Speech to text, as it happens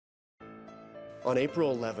On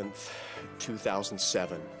April 11th,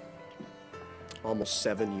 2007, almost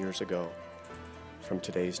 7 years ago from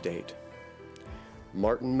today's date,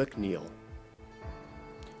 Martin MacNeill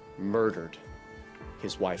murdered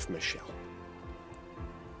his wife, Michelle.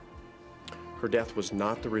 Her death was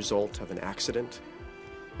not the result of an accident,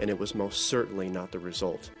 and it was most certainly not the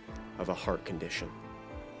result of a heart condition.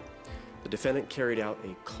 The defendant carried out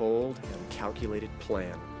a cold and calculated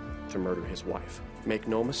plan to murder his wife. Make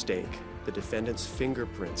no mistake, the defendant's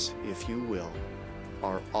fingerprints, if you will,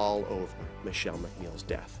 are all over Michelle MacNeill's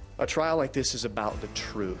death. A trial like this is about the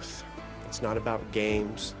truth. It's not about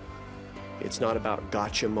games. It's not about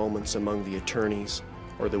gotcha moments among the attorneys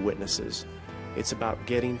or the witnesses. It's about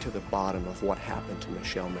getting to the bottom of what happened to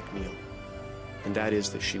Michelle MacNeill, and that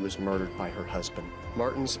is that she was murdered by her husband.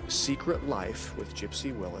 Martin's secret life with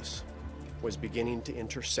Gypsy Willis was beginning to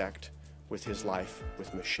intersect with his life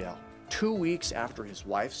with Michelle. 2 weeks after his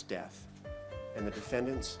wife's death, and the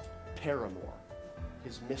defendant's paramour,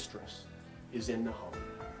 his mistress, is in the home.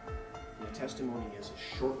 And the testimony is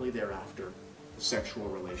shortly thereafter, the sexual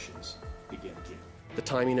relations begin again. The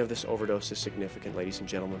timing of this overdose is significant, ladies and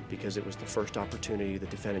gentlemen, because it was the first opportunity the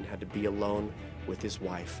defendant had to be alone with his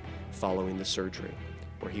wife following the surgery,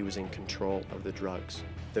 where he was in control of the drugs.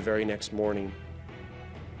 The very next morning,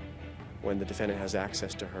 when the defendant has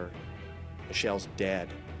access to her, Michelle's dead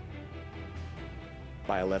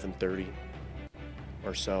by 11:30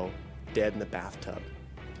 or so, dead in the bathtub,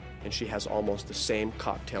 and she has almost the same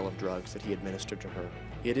cocktail of drugs that he administered to her.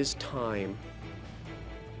 It is time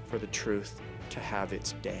for the truth to have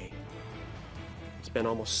its day. It's been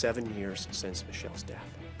almost 7 years since Michelle's death.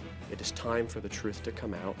 It is time for the truth to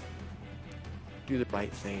come out. Do the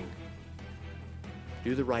right thing.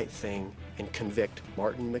 Do the right thing and convict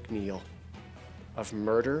Martin MacNeill of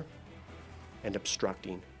murder and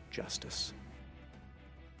obstructing justice.